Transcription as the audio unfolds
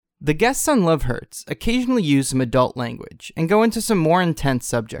The guests on Love Hurts occasionally use some adult language and go into some more intense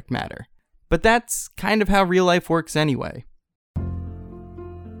subject matter, but that's kind of how real life works anyway.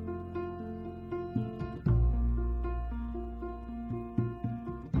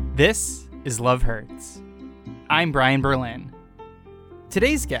 This is Love Hurts. I'm Brian Berlin.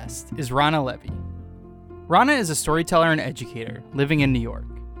 Today's guest is Rana Levy. Rana is a storyteller and educator living in New York.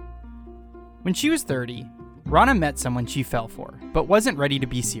 When she was 30, Rana met someone she fell for, but wasn't ready to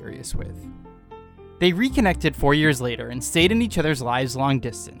be serious with. They reconnected 4 years later and stayed in each other's lives long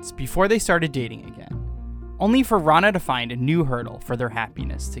distance before they started dating again, only for Rana to find a new hurdle for their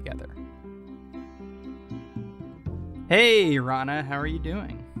happiness together. Hey, Rana, how are you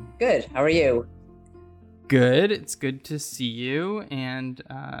doing? Good. How are you? Good. It's good to see you, and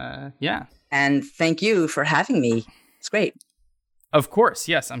yeah. And thank you for having me. It's great. Of course,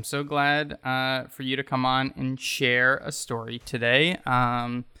 yes. I'm so glad for you to come on and share a story today.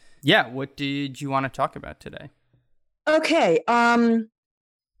 What did you want to talk about today? Okay.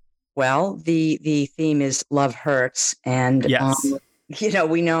 Well, the theme is Love Hurts, and yes.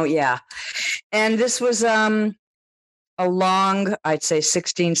 We know, yeah. And this was a long, I'd say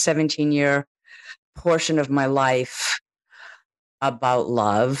 16, 17-year portion of my life about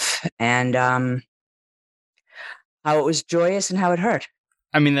love and how it was joyous and how it hurt.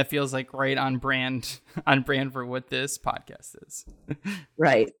 I mean, that feels like right on brand for what this podcast is.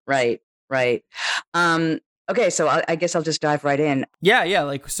 Right. Okay, so I guess I'll just dive right in.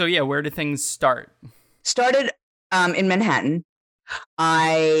 Yeah. Where did things start? Started in Manhattan.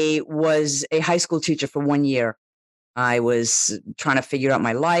 I was a high school teacher for 1 year. I was trying to figure out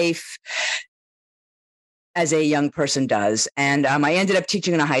my life, as a young person does. And I ended up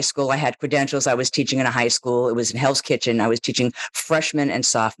teaching in a high school. I had credentials. I was teaching in a high school. It was in Hell's Kitchen. I was teaching freshman and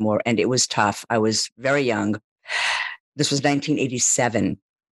sophomore, and it was tough. I was very young. This was 1987.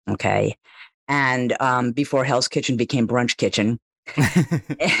 Okay. And before Hell's Kitchen became Brunch Kitchen.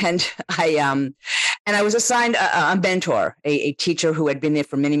 And I was assigned a mentor, a teacher who had been there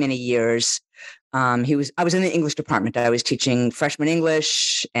for many, many years. I was in the English department. I was teaching freshman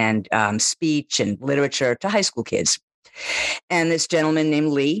English and speech and literature to high school kids. And this gentleman named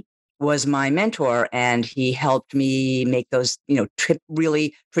Lee was my mentor, and he helped me make those,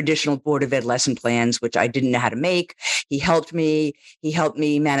 really traditional Board of Ed lesson plans, which I didn't know how to make. He helped me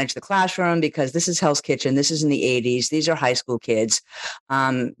manage the classroom, because this is Hell's Kitchen. This is in the 80s. These are high school kids,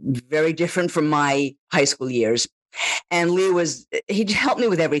 very different from my high school years. And he helped me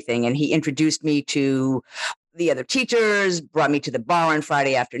with everything. And he introduced me to the other teachers, brought me to the bar on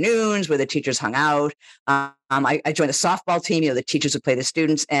Friday afternoons where the teachers hung out. I joined the softball team, the teachers would play the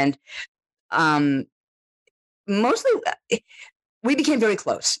students. And mostly we became very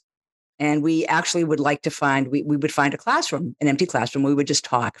close. And we actually would like to we would find a classroom, an empty classroom. We would just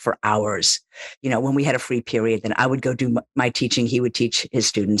talk for hours, when we had a free period. Then I would go do my teaching. He would teach his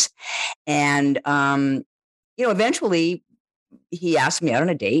students. And, eventually he asked me out on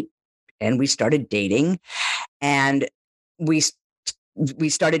a date, and we started dating, and we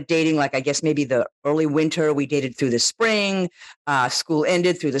started dating, like, I guess maybe the early winter. We dated through the spring, school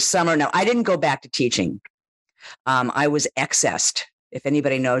ended through the summer. Now, I didn't go back to teaching. I was accessed. If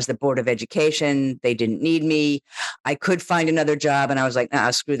anybody knows the Board of Education, they didn't need me. I could find another job, and I was like,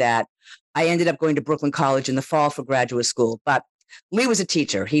 nah, screw that. I ended up going to Brooklyn College in the fall for graduate school, but Lee was a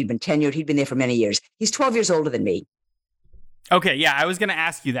teacher. He'd been tenured. He'd been there for many years. He's 12 years older than me. Okay, yeah, I was going to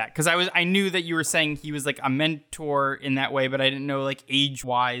ask you that, because I knew that you were saying he was like a mentor in that way, but I didn't know, like,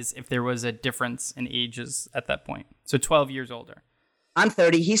 age-wise, if there was a difference in ages at that point. So 12 years older. I'm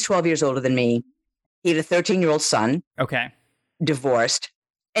 30. He's 12 years older than me. He had a 13-year-old son. Okay. Divorced.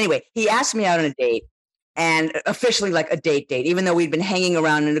 Anyway, he asked me out on a date, and officially like a date, even though we'd been hanging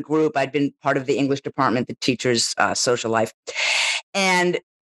around in a group. I'd been part of the English department, the teachers' social life. And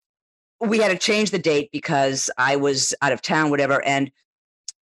we had to change the date because I was out of town, whatever. And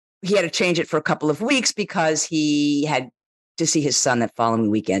he had to change it for a couple of weeks because he had to see his son that following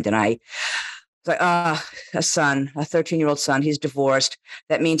weekend. And I was like, a son, a 13-year-old son, he's divorced.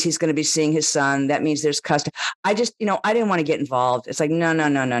 That means he's going to be seeing his son. That means there's custody. I just, I didn't want to get involved. It's like, no.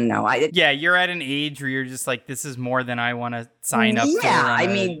 Yeah, you're at an age where you're just like, this is more than I want to sign up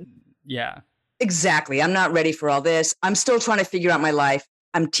for. Yeah. Exactly. I'm not ready for all this. I'm still trying to figure out my life.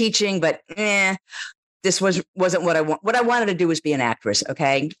 I'm teaching, but this wasn't what I want. What I wanted to do was be an actress,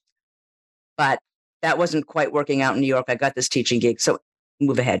 okay? But that wasn't quite working out in New York. I got this teaching gig, so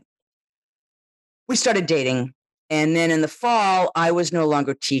move ahead. We started dating, and then in the fall, I was no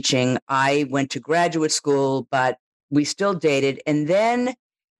longer teaching. I went to graduate school, but we still dated. And then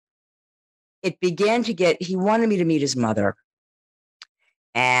it began to he wanted me to meet his mother.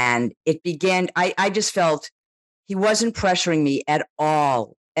 And it began, I just felt he wasn't pressuring me at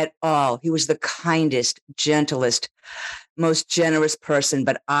all, at all. He was the kindest, gentlest, most generous person,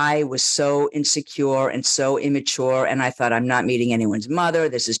 but I was so insecure and so immature. And I thought, I'm not meeting anyone's mother.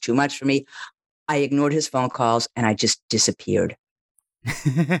 This is too much for me. I ignored his phone calls and I just disappeared.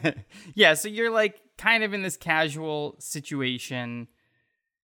 Yeah, so you're like kind of in this casual situation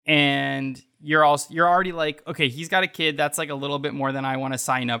and you're already like, okay, he's got a kid, that's like a little bit more than I want to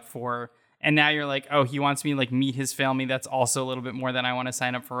sign up for. And now you're like, oh, he wants me to like meet his family, that's also a little bit more than I want to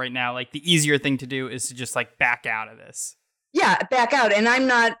sign up for right now. Like the easier thing to do is to just like back out of this. Yeah, back out. And I'm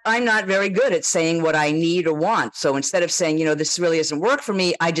not very good at saying what I need or want. So instead of saying, this really doesn't work for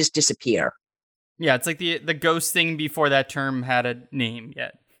me, I just disappear. Yeah, it's like the ghost thing before that term had a name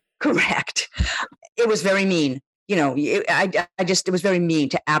yet. Correct. It was very mean. It was very mean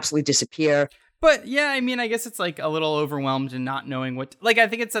to absolutely disappear. But yeah, I mean, I guess it's like a little overwhelmed and not knowing what, like, I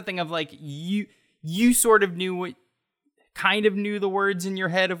think it's a thing of like, you sort of kind of knew the words in your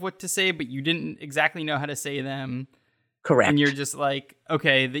head of what to say, but you didn't exactly know how to say them. Correct. And you're just like,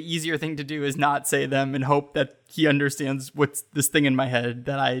 okay, the easier thing to do is not say them and hope that he understands what's this thing in my head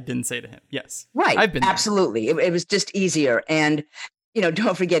that I didn't say to him. Yes. Right. I've been absolutely. It was just easier. And,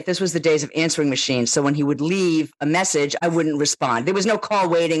 don't forget, this was the days of answering machines. So when he would leave a message, I wouldn't respond. There was no call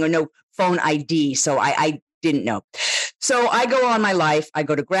waiting or no phone ID. So I didn't know. So I go on my life. I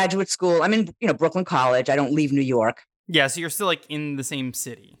go to graduate school. I'm in, Brooklyn College. I don't leave New York. Yeah. So you're still like in the same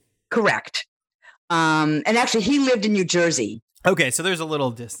city. Correct. And actually, he lived in New Jersey. Okay, so there's a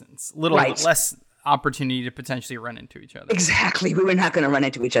little distance, less opportunity to potentially run into each other. Exactly, we were not going to run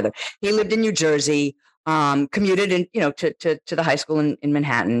into each other. He lived in New Jersey, commuted in, to the high school in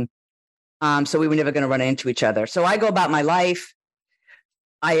Manhattan. So we were never going to run into each other. So I go about my life.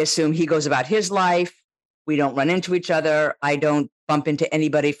 I assume he goes about his life. We don't run into each other. I don't bump into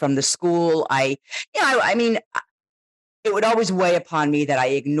anybody from the school. I mean. It would always weigh upon me that I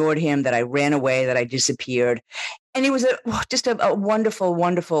ignored him, that I ran away, that I disappeared. And he was just a wonderful,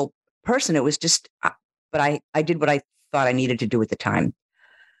 wonderful person. It was just, but I did what I thought I needed to do at the time.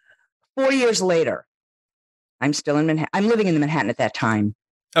 4 years later, I'm still in Manhattan. I'm living in Manhattan at that time.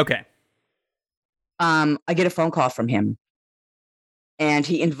 Okay. I get a phone call from him. And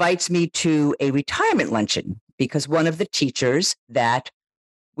he invites me to a retirement luncheon because one of the teachers that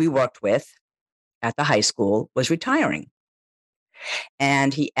we worked with at the high school was retiring.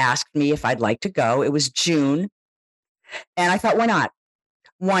 And he asked me if I'd like to go. It was June. And I thought, why not?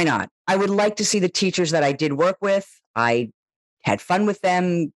 Why not? I would like to see the teachers that I did work with. I had fun with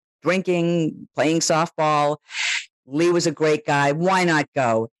them, drinking, playing softball. Lee was a great guy. Why not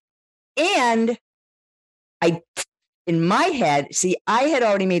go? And in my head, I had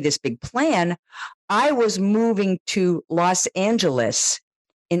already made this big plan. I was moving to Los Angeles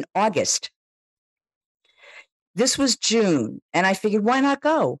in August. This was June, and I figured, why not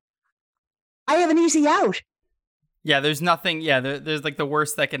go? I have an easy out. Yeah, there's nothing. Yeah, there's like the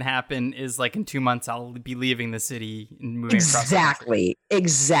worst that can happen is like in 2 months I'll be leaving the city and moving across.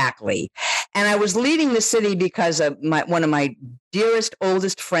 Exactly. And I was leaving the city because of one of my dearest,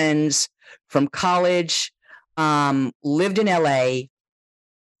 oldest friends from college lived in LA.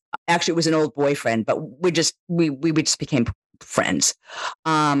 Actually, it was an old boyfriend, but we just became friends.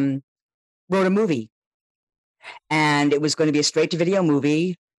 Wrote a movie. And it was going to be a straight to video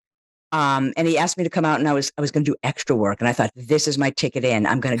movie. And he asked me to come out and I was going to do extra work. And I thought, this is my ticket in.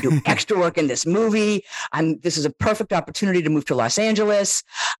 I'm going to do extra work in this movie. This is a perfect opportunity to move to Los Angeles.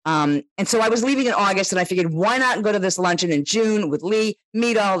 And so I was leaving in August and I figured, why not go to this luncheon in June with Lee,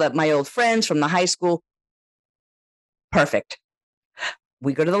 meet all of my old friends from the high school. Perfect.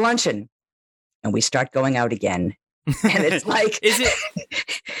 We go to the luncheon and we start going out again. And it's like, is it?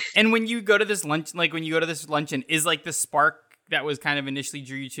 And when you go to this luncheon, is like the spark that was kind of initially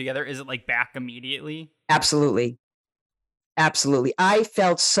drew you together, is it like back immediately? Absolutely. I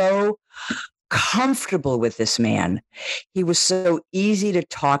felt so comfortable with this man. He was so easy to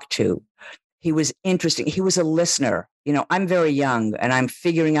talk to. He was interesting. He was a listener. I'm very young and I'm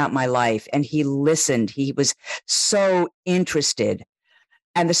figuring out my life, and he listened. He was so interested,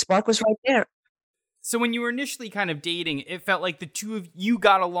 and the spark was right there. So when you were initially kind of dating, it felt like the two of you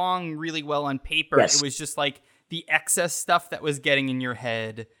got along really well on paper. Yes. It was just like the excess stuff that was getting in your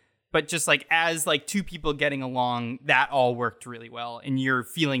head. But just like as like two people getting along, that all worked really well. And you're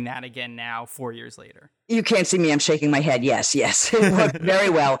feeling that again now, 4 years later. You can't see me. I'm shaking my head. Yes. It worked very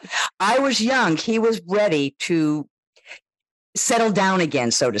well. I was young. He was ready to settle down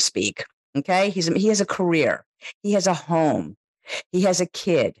again, so to speak. Okay. He has a career. He has a home. He has a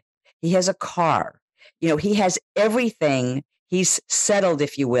kid. He has a car. He has everything He's settled,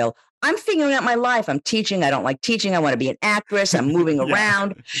 if you will. I'm figuring out my life. I'm teaching. I don't like teaching. I want to be an actress. I'm moving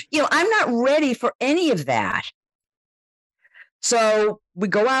around. I'm not ready for any of that. So we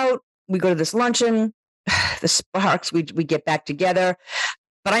go out, we go to this luncheon, the Sparks, we get back together,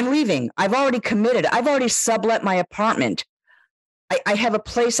 but I'm leaving. I've already committed. I've already sublet my apartment. I have a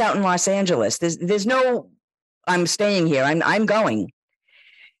place out in Los Angeles. There's no, I'm staying here. I'm going.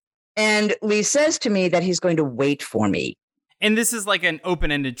 And Lee says to me that he's going to wait for me. And this is like an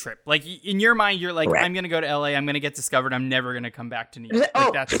open-ended trip. Like in your mind, you're like, Correct. I'm going to go to LA. I'm going to get discovered. I'm never going to come back to New York.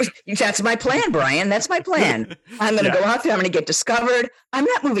 That's my plan, Brian. That's my plan. I'm going to go out there. I'm going to get discovered. I'm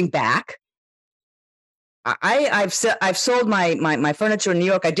not moving back. I've sold my furniture in New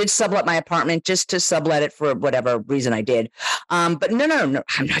York. I did sublet my apartment just to sublet it for whatever reason I did. But no,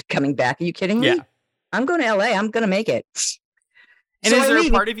 I'm not coming back. Are you kidding me? Yeah. I'm going to LA. I'm going to make it. And is there a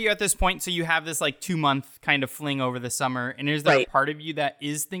part of you at this point, so you have this like 2-month kind of fling over the summer, and is there a part of you that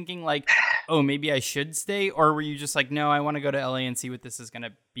is thinking like, oh, maybe I should stay? Or were you just like, no, I want to go to LA and see what this is going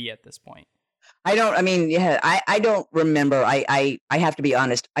to be at this point? I don't remember. I have to be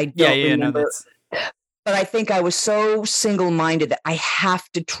honest. I don't remember. But I think I was so single-minded that I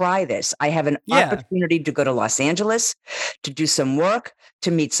have to try this. I have an opportunity to go to Los Angeles, to do some work,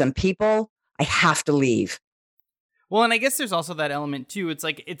 to meet some people. I have to leave. Well, and I guess there's also that element too. It's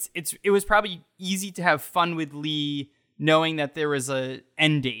like it was probably easy to have fun with Lee, knowing that there was a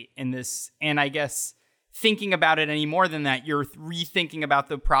end date in this, and I guess thinking about it any more than that, you're rethinking about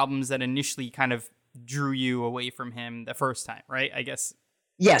the problems that initially kind of drew you away from him the first time, right? I guess.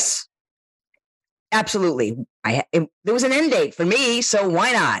 Yes, absolutely. There was an end date for me, so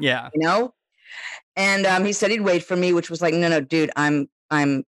why not? Yeah, And he said he'd wait for me, which was like, no, dude, I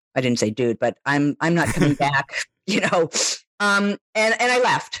didn't say dude, but I'm not coming back. And I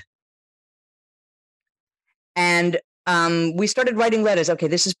left. And we started writing letters. Okay,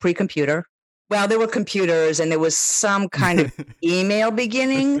 this is pre-computer. Well, there were computers and there was some kind of email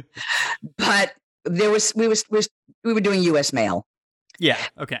beginning, but we were doing US mail. Yeah,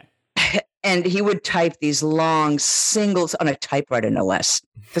 okay. And he would type these long singles on a typewriter, no less.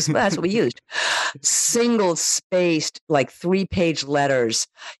 That's what we used. Single spaced, like 3-page letters,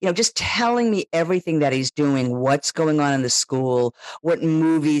 just telling me everything that he's doing, what's going on in the school, what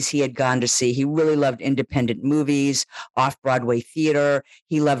movies he had gone to see. He really loved independent movies, off-Broadway theater.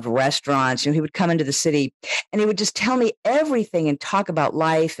 He loved restaurants. He would come into the city and he would just tell me everything and talk about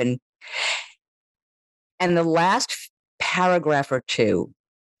life. And the last paragraph or two,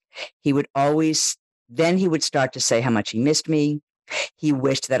 he would start to say how much he missed me. He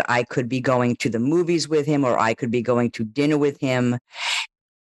wished that I could be going to the movies with him or I could be going to dinner with him.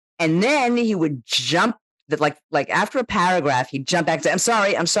 And then he would jump like after a paragraph, he'd jump back and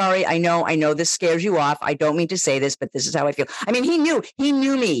say, I'm sorry. I know this scares you off. I don't mean to say this, but this is how I feel. I mean, he knew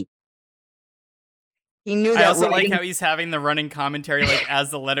me. He knew that. I also like how he's having the running commentary, like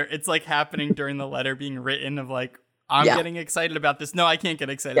as the letter, it's like happening during the letter being written of like, I'm getting excited about this. No, I can't get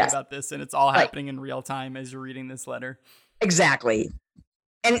excited about this. And it's all happening in real time as you're reading this letter. Exactly.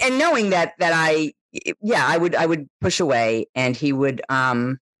 And knowing that I would push away and he would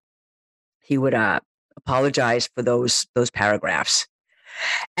apologize for those paragraphs.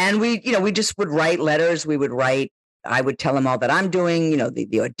 And we just would write letters. I would tell him all that I'm doing, the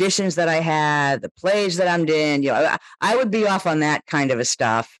auditions that I had, the plays that I'm in, I would be off on that kind of a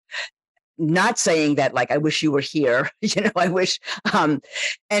stuff. Not saying that like, I wish you were here, I wish, and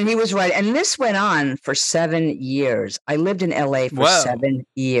he was right. And this went on for 7 years. I lived in LA for 7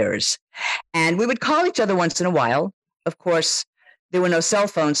 years and we would call each other once in a while. Of course, there were no cell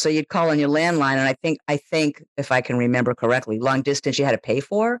phones. So you'd call on your landline. And I think if I can remember correctly, long distance you had to pay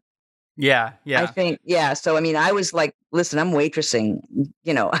for. Yeah. I think, So, I mean, I was like, listen, I'm waitressing,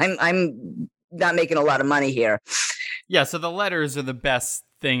 I'm not making a lot of money here. Yeah. So the letters are the best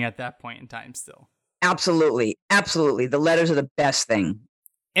thing at that point in time still. Absolutely. The letters are the best thing.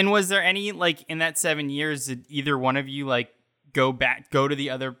 And was there any, like, in that 7 years, did either one of you, like, go to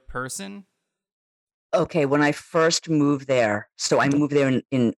the other person? Okay, when I first moved there, so I moved there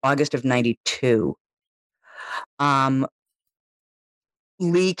in August of 92,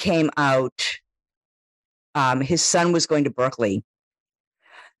 Lee came out, his son was going to Berkeley.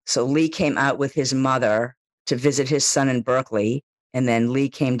 So Lee came out with his mother to visit his son in Berkeley. And then Lee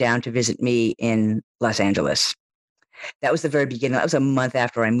came down to visit me in Los Angeles. That was the very beginning. That was a month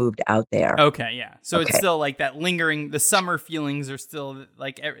after I moved out there. Okay, yeah. So It's still like that lingering, the summer feelings are still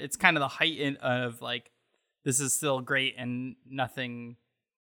like, it's kind of the height of like, this is still great and nothing.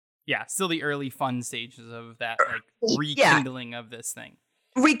 Yeah, still the early fun stages of that, like rekindling of this thing.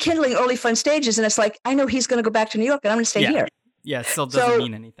 Rekindling early fun stages. And it's like, I know he's going to go back to New York and I'm going to stay here. Yeah, it still doesn't So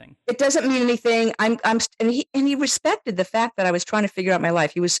mean anything. it doesn't mean anything. And he respected the fact that I was trying to figure out my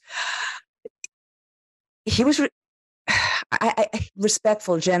life. He was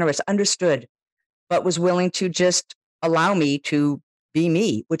respectful, generous, understood, but was willing to just allow me to be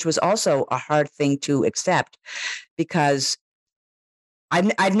me, which was also a hard thing to accept because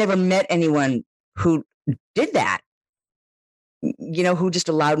I've never met anyone who did that. Who just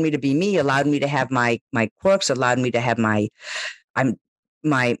allowed me to be me, allowed me to have my quirks, allowed me to have I'm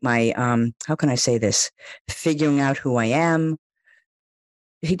my how can I say this? Figuring out who I am.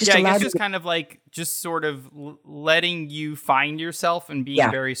 He just Yeah, I guess allowed me just to, kind of like just sort of letting you find yourself and being yeah.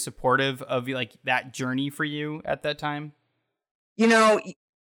 very supportive of like that journey for you at that time. You know,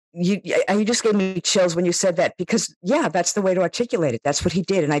 you just gave me chills when you said that because yeah, that's the way to articulate it. That's what he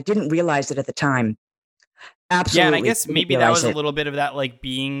did, and I didn't realize it at the time. Yeah, and I Absolutely guess didn't maybe that realize was a it. little bit of that, like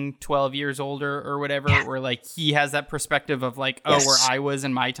being 12 years older or whatever, Yeah. where like he has that perspective of like, oh, where Yes. I was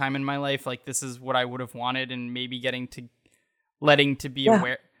in my time in my life, like this is what I would have wanted, and maybe letting to be Yeah.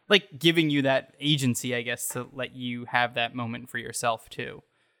 aware, like giving you that agency, I guess, to let you have that moment for yourself too.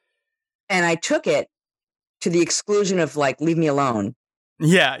 And I took it to the exclusion of like, leave me alone.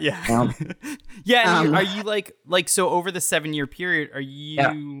 Yeah, yeah. You Yeah, and Um, are you like so over the 7 year period, are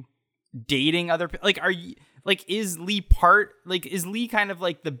yeah. you dating other like are you like is Lee kind of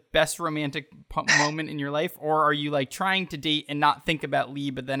like the best romantic moment in your life, or are you like trying to date and not think about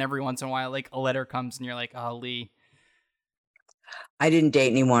Lee, but then every once in a while like a letter comes and you're like, oh, Lee. I didn't date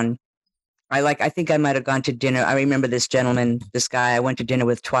anyone. I think I might have gone to dinner. I remember this gentleman, this guy I went to dinner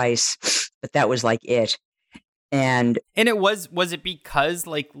with twice, but that was like it. And And was it because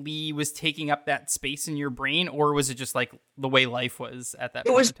like Lee was taking up that space in your brain, or was it just like the way life was at that it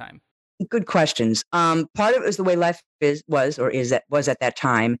point was in time? good questions. Part of it was the way life was at that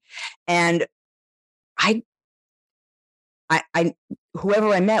time. And I, I whoever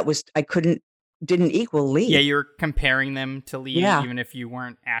I met didn't equal Yeah, Lee. you're comparing them to Lee, Yeah. even if you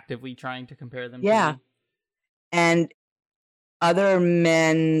weren't actively trying to compare them to Yeah. Lee. And other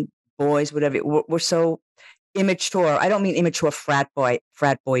men, boys, whatever, were so immature. I don't mean immature frat boy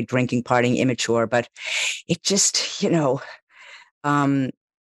drinking, partying immature, but it just, um,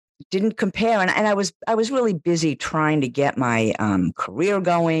 didn't compare. And I was really busy trying to get my career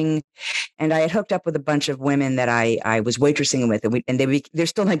going. And I had hooked up with a bunch of women that I was waitressing with, they're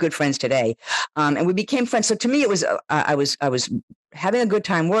still my good friends today. And we became friends. So to me, it was I was having a good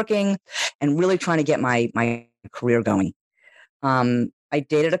time working and really trying to get my career going. I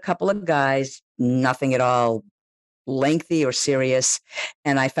dated a couple of guys, nothing at all lengthy or serious.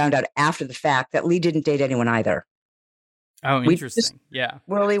 And I found out after the fact that Lee didn't date anyone either. Oh, We just interesting. Yeah.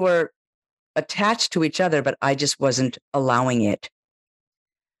 really were attached to each other, but I just wasn't allowing it.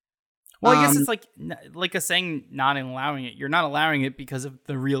 Well, I guess Um, it's like a saying, not allowing it. You're not allowing it because of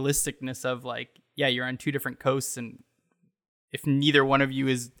the realisticness of like, yeah, you're on two different coasts, and if neither one of you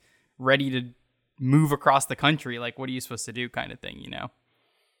is ready to move across the country, like what are you supposed to do, kind of thing, you know?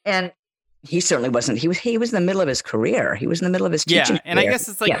 and he certainly wasn't. He was in the middle of his career. He was in the middle of his teaching Yeah, and I career. guess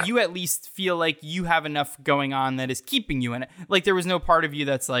it's like Yeah, you at least feel like you have enough going on that is keeping you in it. Like there was no part of you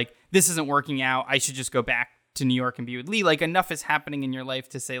that's like, this isn't working out, I should just go back to New York and be with Lee. Like enough is happening in your life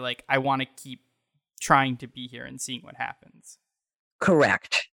to say like, I want to keep trying to be here and seeing what happens.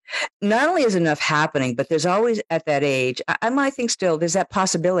 correct. Not only is enough happening, but there's always at that age, I might think still, there's that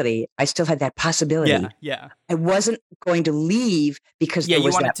possibility. I still had that possibility. Yeah, yeah. I wasn't going to leave because Yeah, there you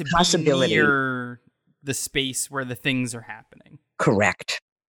was want it that to be possibility. near the space where the things are happening. Correct.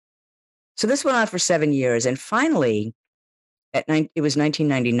 So this went on for 7 years. And finally, it was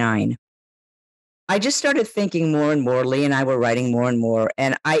 1999. I just started thinking more and more. Lee and I were writing more and more.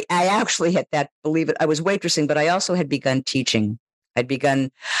 And I actually had that, believe it, I was waitressing, but I also had begun teaching. I'd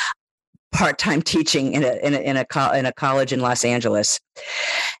begun part-time teaching in a college in Los Angeles.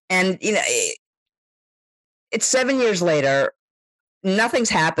 And, it's 7 years later. Nothing's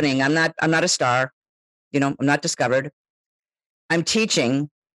happening. I'm not a star. I'm not discovered. I'm teaching.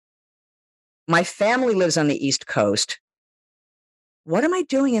 My family lives on the East Coast. What am I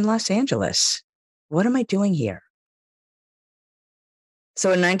doing in Los Angeles? What am I doing here?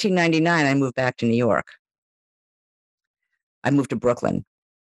 So in 1999, I moved back to New York. I moved to Brooklyn.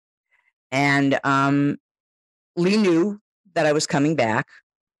 And Lee knew that I was coming back.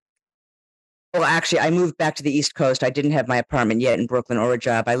 Well, actually, I moved back to the East Coast. I didn't have my apartment yet in Brooklyn or a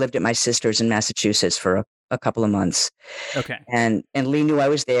job. I lived at my sister's in Massachusetts for a couple of months. Okay. And Lee knew I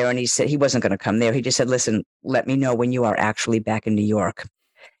was there, and he said he wasn't going to come there. He just said, listen, let me know when you are actually back in New York.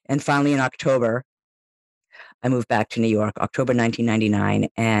 And finally, in October, I moved back to New York, October 1999,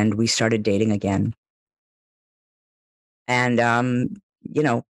 and we started dating again. And,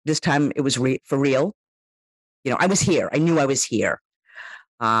 this time it was for real. I was here. I knew I was here.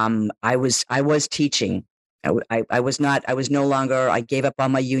 I was teaching. I was not, I was no longer, I gave up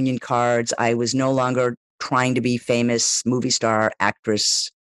on my union cards. I was no longer trying to be famous movie star,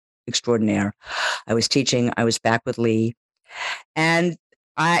 actress extraordinaire. I was teaching. I was back with Lee, and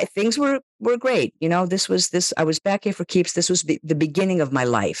things were great. I was back here for keeps. This was the beginning of my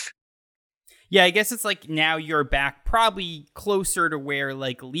life. Yeah, I guess it's like now you're back probably closer to where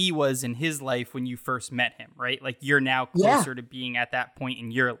like Lee was in his life when you first met him, right? Like you're now closer to being at that point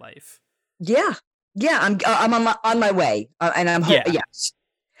in your life. Yeah. Yeah. I'm on my way. And I'm, yes.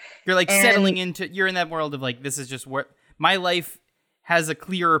 You're like settling into, you're in that world of like, this is just where my life has a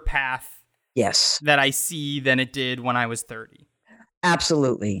clearer path. Yes. That I see than it did when I was 30.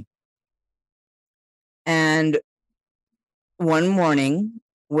 Absolutely. And one morning,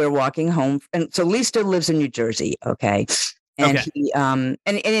 we're walking home, and so Lee still lives in New Jersey, okay? And he and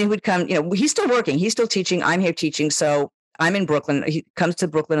he would come, he's still working, he's still teaching, I'm here teaching, so I'm in Brooklyn. He comes to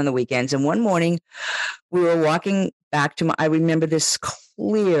Brooklyn on the weekends, and one morning we were walking back to I remember this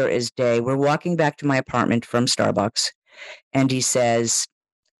clear as day. We're walking back to my apartment from Starbucks, and he says,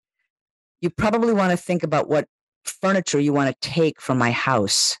 "You probably want to think about what furniture you want to take from my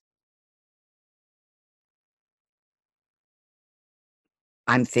house."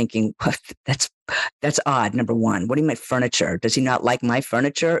 I'm thinking, that's odd. Number one, what do you mean furniture? Does he not like my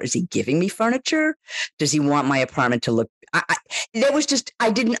furniture? Is he giving me furniture? Does he want my apartment to look? There was just,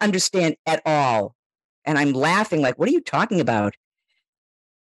 I didn't understand at all. And I'm laughing like, what are you talking about?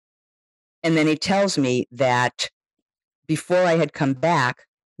 And then he tells me that before I had come back,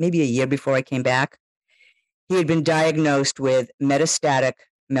 maybe a year before I came back, he had been diagnosed with metastatic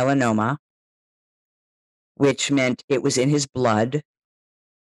melanoma, which meant it was in his blood,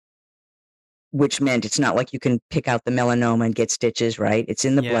 which meant it's not like you can pick out the melanoma and get stitches, right? It's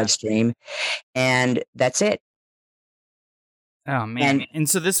in the bloodstream, and that's it. Oh, man. And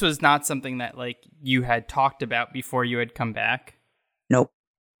so this was not something that, like, you had talked about before you had come back? Nope.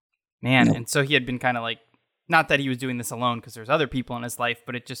 Man, nope. And so he had been kind of like, not that he was doing this alone because there's other people in his life,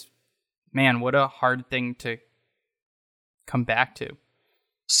 but it just, man, what a hard thing to come back to.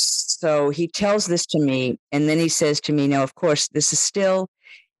 So he tells this to me, and then he says to me, now, of course, this is still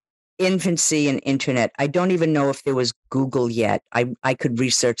infancy and internet. I don't even know if there was Google yet. I could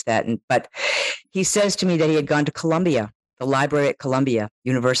research that. But he says to me that he had gone to Columbia, the library at Columbia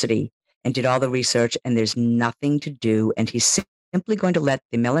University, and did all the research, and there's nothing to do. And he's simply going to let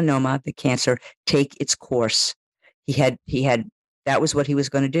the melanoma, the cancer, take its course. He had, that was what he was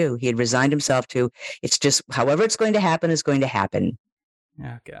going to do. He had resigned himself to, it's just, however it's going to happen is going to happen.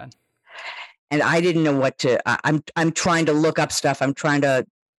 Oh, God. And I didn't know what to, I'm trying to look up stuff. I'm trying to,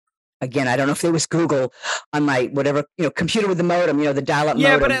 again, I don't know if there was Google on my whatever, computer with the modem, the dial-up modem.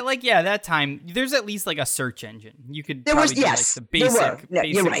 Yeah, but at that time, there's at least like a search engine. You could do like the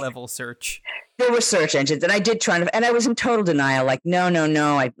basic level search. There were search engines, and I did try to, and I was in total denial. Like, no,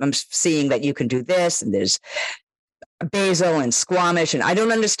 I'm seeing that you can do this, and there's basil and squamish, and I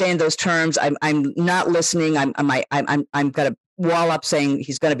don't understand those terms. I'm not listening. I'm got a wall up saying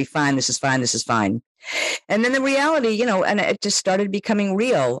he's going to be fine. This is fine. This is fine. And then the reality, and it just started becoming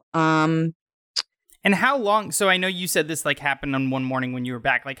real. And how long? So I know you said this like happened on one morning when you were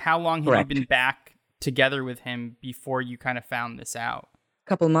back. Like, how long had you been back together with him before you kind of found this out? A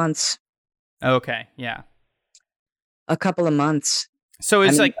couple of months. Okay, yeah. A couple of months. So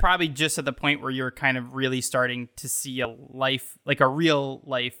it's like probably just at the point where you're kind of really starting to see a life, like a real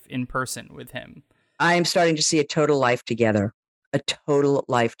life in person with him. I am starting to see a total life together.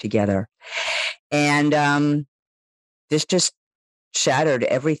 And this just shattered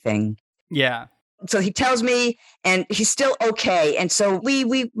everything. Yeah. So he tells me, and he's still okay. And so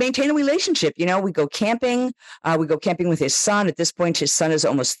we maintain a relationship. We go camping. We go camping with his son. At this point, his son is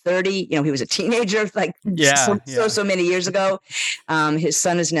almost 30. He was a teenager, like so many years ago. His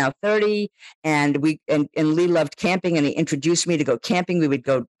son is now 30, and Lee loved camping, and he introduced me to go camping. We would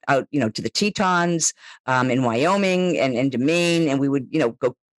go out, to the Tetons in Wyoming and to Maine, and we would,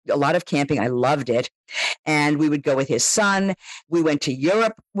 go a lot of camping. I loved it. And we would go with his son. We went to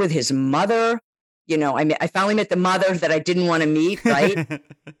Europe with his mother. I finally met the mother that I didn't want to meet, right?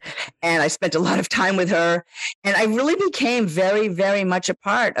 And I spent a lot of time with her. And I really became very, very much a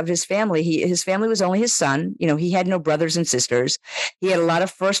part of his family. His family was only his son. He had no brothers and sisters. He had a lot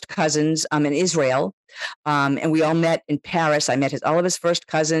of first cousins in Israel. And we all met in Paris. I met all of his first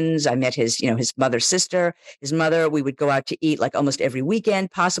cousins. I met his mother's sister, his mother. We would go out to eat like almost every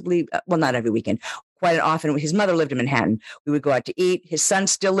weekend, possibly, well, not every weekend, quite often. His mother lived in Manhattan. We would go out to eat. His son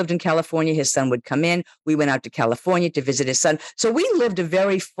still lived in California. His son would come in. We went out to California to visit his son. So we lived a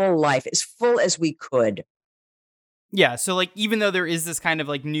very full life, as full as we could. Yeah. So like, even though there is this kind of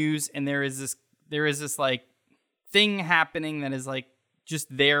like news and there is this like thing happening that is like just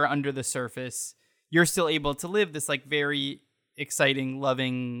there under the surface, you're still able to live this like very exciting,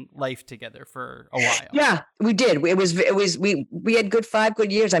 loving life together for a while. Yeah, we did. We had good 5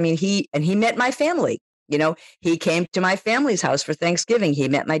 good years. I mean, he met my family. You know, he came to my family's house for Thanksgiving. He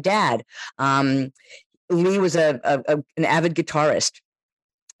met my dad. Lee was an avid guitarist.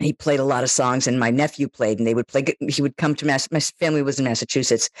 He played a lot of songs, and my nephew played, and they would play. He would come to my family was in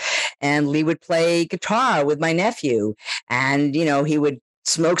Massachusetts, and Lee would play guitar with my nephew, and you know, he would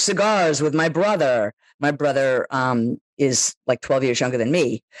smoke cigars with my brother. My brother is like 12 years younger than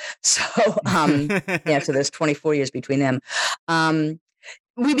me, so yeah. So there's 24 years between them.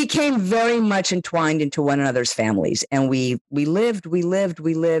 We became very much entwined into one another's families, and we lived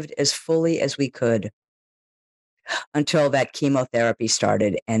as fully as we could until that chemotherapy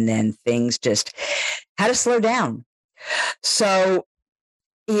started, and then things just had to slow down. So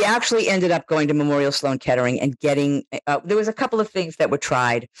he actually ended up going to Memorial Sloan Kettering and getting, there was a couple of things that were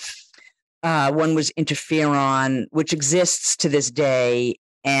tried. One was interferon, which exists to this day.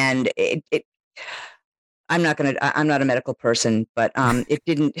 And I'm not a medical person, but it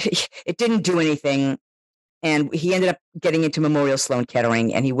didn't do anything. And he ended up getting into Memorial Sloan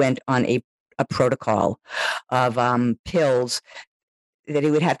Kettering, and he went on a protocol of pills that he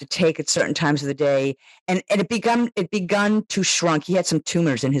would have to take at certain times of the day, and it begun to shrunk. He had some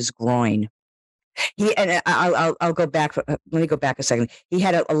tumors in his groin. I'll go back. Let me go back a second. He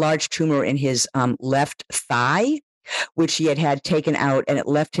had a large tumor in his left thigh, which he had taken out, and it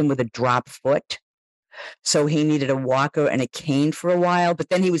left him with a drop foot. So he needed a walker and a cane for a while, but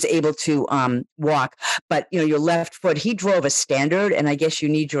then he was able to walk. But you know, your left foot, he drove a Standard, and I guess you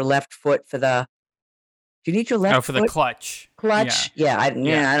need your left foot for the. Do you need your left for foot? The clutch? Yeah. I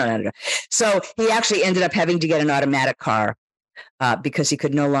don't know. So he actually ended up having to get an automatic car because he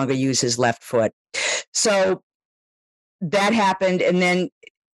could no longer use his left foot. So that happened, and then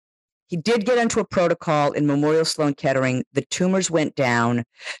he did get into a protocol in Memorial Sloan Kettering. The tumors went down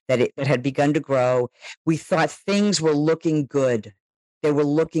that had begun to grow. We thought things were looking good. They were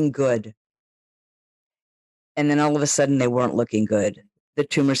looking good. And then all of a sudden they weren't looking good. The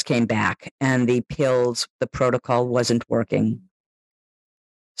tumors came back, and the pills, the protocol wasn't working.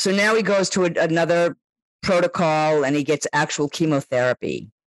 So now he goes to another protocol, and he gets actual chemotherapy.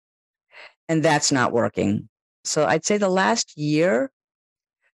 And that's not working. So I'd say the last year,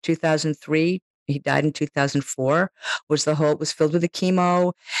 2003, he died in 2004, was filled with the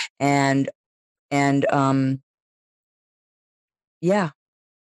chemo, and yeah.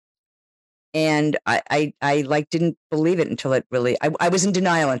 And I like didn't believe it until it really, I was in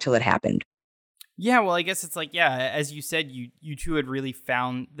denial until it happened. Yeah, well, I guess it's like, yeah, as you said, you two had really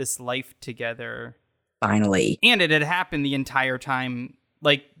found this life together. Finally. And it had happened the entire time.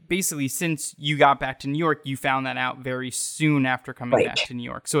 Like, basically, since you got back to New York, you found that out very soon after coming back to New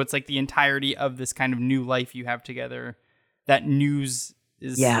York. So it's like the entirety of this kind of new life you have together, that news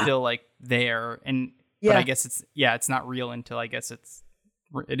is still like there. And but I guess it's not real until I guess it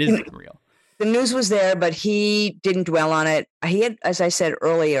is real. The news was there, but he didn't dwell on it. He had, as I said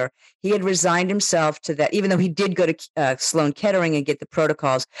earlier, he had resigned himself to that, even though he did go to Sloan Kettering and get the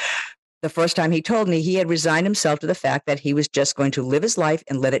protocols. The first time he told me, he had resigned himself to the fact that he was just going to live his life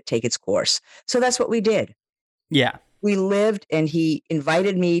and let it take its course. So that's what we did. Yeah. We lived, and he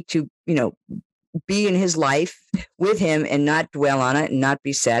invited me to, be in his life with him and not dwell on it and not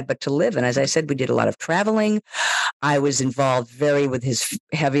be sad, but to live. And as I said, we did a lot of traveling. I was involved with his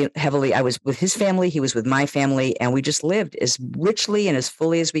heavily. I was with his family. He was with my family, and we just lived as richly and as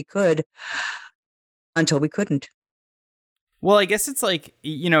fully as we could until we couldn't. Well, I guess it's like,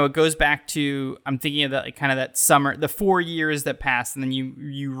 it goes back to, I'm thinking of that, like, kind of that summer, the 4 years that passed, and then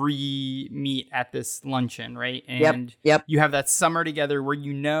you re-meet at this luncheon, right? And yep. You have that summer together where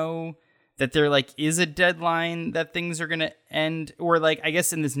that there like is a deadline that things are going to end, or like, I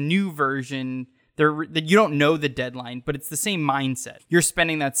guess in this new version, that you don't know the deadline, but it's the same mindset. You're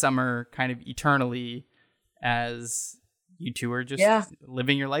spending that summer kind of eternally as you two are just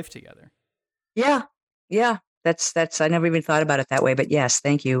living your life together. Yeah. Yeah. That's, I never even thought about it that way, but yes,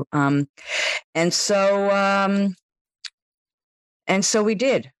 thank you. And so we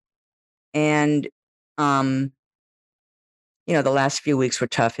did. And, the last few weeks were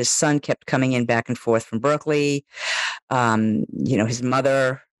tough. His son kept coming in back and forth from Berkeley. His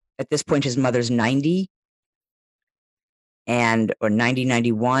mother, at this point, his mother's 90. or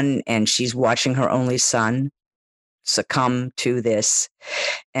 1991, and she's watching her only son succumb to this.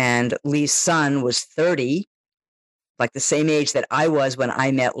 And Lee's son was 30, like the same age that I was when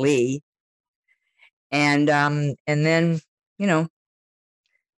I met Lee. And then, you know,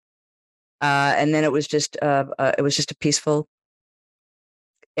 and then it was just a peaceful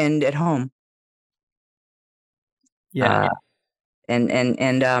end at home. Yeah. And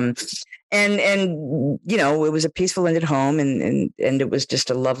you know, it was a peaceful end at home, and it was just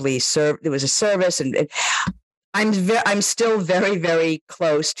a lovely there was a service, and I'm still very, very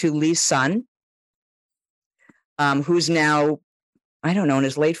close to Lee's son, who's now, I don't know, in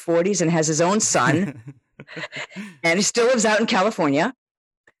his late 40s and has his own son, and he still lives out in California.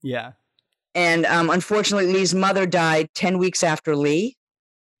 Yeah. And unfortunately, Lee's mother died 10 weeks after Lee.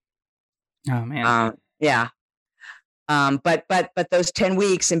 Oh man. Yeah. But those 10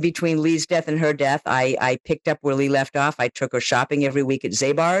 weeks in between Lee's death and her death, I picked up where Lee left off. I took her shopping every week at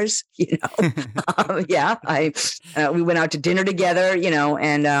Zabar's, you know. Yeah, we went out to dinner together, you know,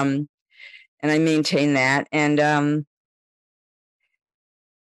 and I maintained that, and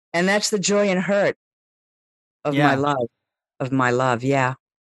that's the joy and hurt of my love. Yeah.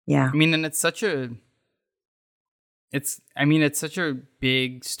 I mean, and it's such a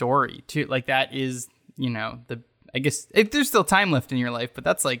big story too. Like that is, you know, I guess there's still time left in your life, but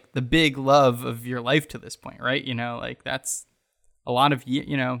that's like the big love of your life to this point, right? You know, like that's a lot of,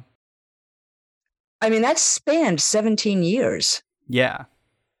 you know. I mean, that spanned 17 years. Yeah.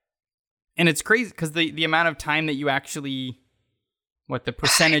 And it's crazy because the amount of time that you actually, the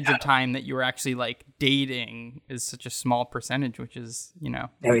percentage of time that you were actually like dating is such a small percentage, which is, you know.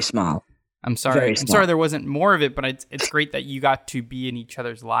 Very small. I'm sorry there wasn't more of it, but it's great that you got to be in each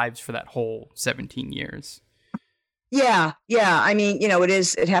other's lives for that whole 17 years. Yeah. I mean, you know,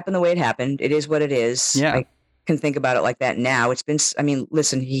 it happened the way it happened. It is what it is. Yeah. I can think about it like that now. It's been, I mean,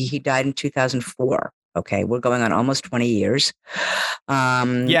 listen, he died in 2004. Okay. We're going on almost 20 years. Yeah.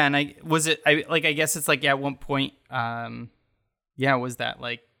 And I guess it's like at one point, was that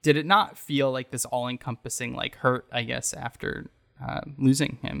like, did it not feel like this all encompassing, like hurt, I guess, after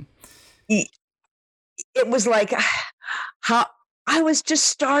losing him? It was like, how I was just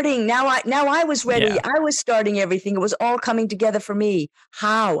starting. Now I was ready. Yeah. I was starting everything. It was all coming together for me.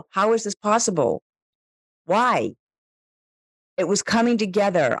 How is this possible? Why? It was coming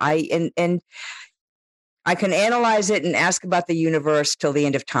together. And I can analyze it and ask about the universe till the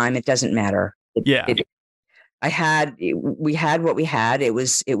end of time. It doesn't matter. We had what we had. It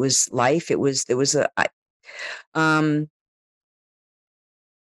was life.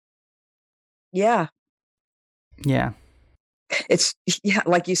 Yeah. It's,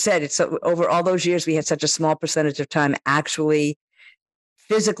 like you said, it's over all those years, we had such a small percentage of time actually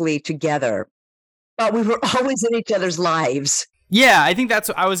physically together, but we were always in each other's lives. Yeah, I think that's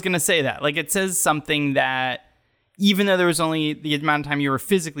what I was going to say. That like it says something that even though there was only the amount of time you were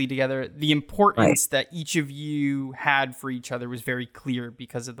physically together, the importance that each of you had for each other was very clear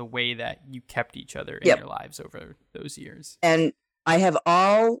because of the way that you kept each other in your lives over those years. And I have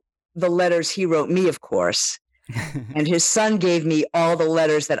all the letters he wrote me, of course. And his son gave me all the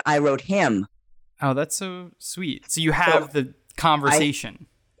letters that I wrote him. Oh, that's so sweet. So you have the conversation.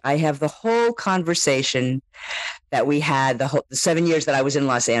 I have the whole conversation that we had the 7 years that I was in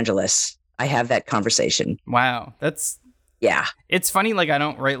Los Angeles. I have that conversation. Wow. Yeah. It's funny. Like I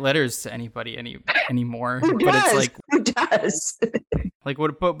don't write letters to anybody anymore. Who does? But it's like, who does? Like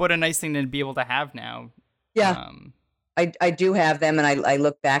what a nice thing to be able to have now. Yeah. I do have them, and I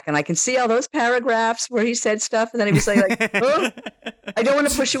look back and I can see all those paragraphs where he said stuff, and then he was like, oh, I don't want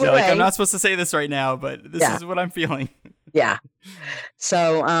to push you away. Like, I'm not supposed to say this right now, but this is what I'm feeling. Yeah.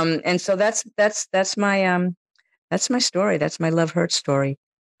 So and so that's my story. That's my love hurt story.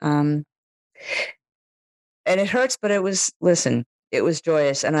 And it hurts, but it was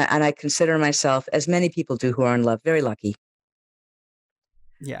joyous, and I consider myself, as many people do who are in love, very lucky.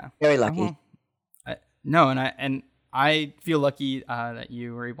 Yeah. Very lucky. I feel lucky that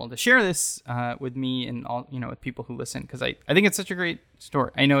you were able to share this with me and all, you know, with people who listen, because I think it's such a great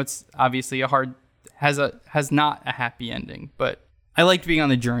story. I know it's obviously has not a happy ending, but I liked being on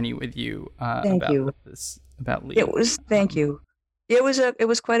the journey with you about Lee. Thank you. It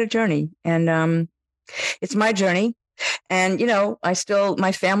was quite a journey, and it's my journey, and you know,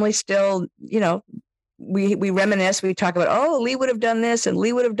 my family still, you know. We reminisce. We talk about, oh, Lee would have done this and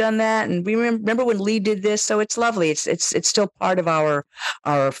Lee would have done that, and we remember when Lee did this. So it's lovely. It's still part of our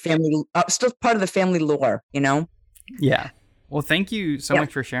family, still part of the family lore, you know. Yeah. Well, thank you so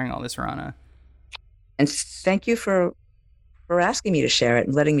much for sharing all this, Rana. And thank you for asking me to share it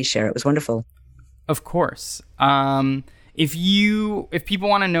and letting me share it. It was wonderful. Of course. if people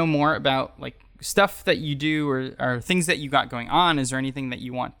want to know more about like stuff that you do or things that you got going on, is there anything that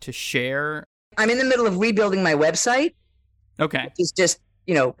you want to share? I'm in the middle of rebuilding my website. Okay. Which is just,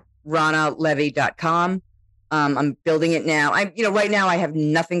 ranalevy.com. I'm building it now. Right now I have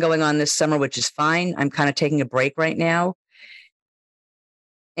nothing going on this summer, which is fine. I'm kind of taking a break right now.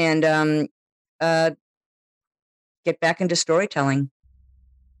 And get back into storytelling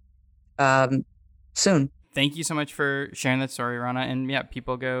soon. Thank you so much for sharing that story, Rana. And yeah,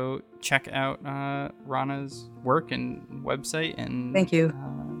 people go check out Rana's work and website. And thank you.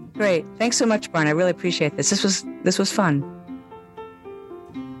 Great. Thanks so much, Brian. I really appreciate this. This was fun.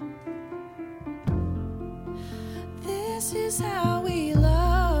 This is how we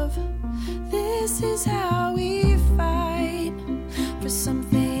love. This is how we fight for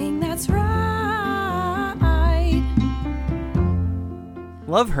something that's right.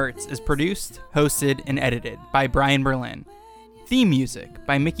 Love Hurts is produced, hosted, and edited by Brian Berlin. Theme music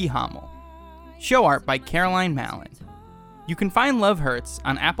by Mickey Hommel. Show art by Caroline Mallon. You can find Love Hurts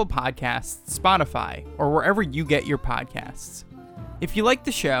on Apple Podcasts, Spotify, or wherever you get your podcasts. If you like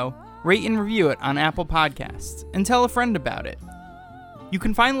the show, rate and review it on Apple Podcasts, and tell a friend about it. You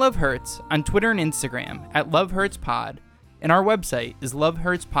can find Love Hurts on Twitter and Instagram at LoveHurtsPod, and our website is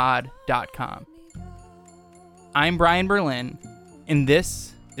lovehurtspod.com. I'm Brian Berlin, and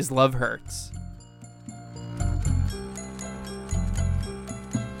this is Love Hurts.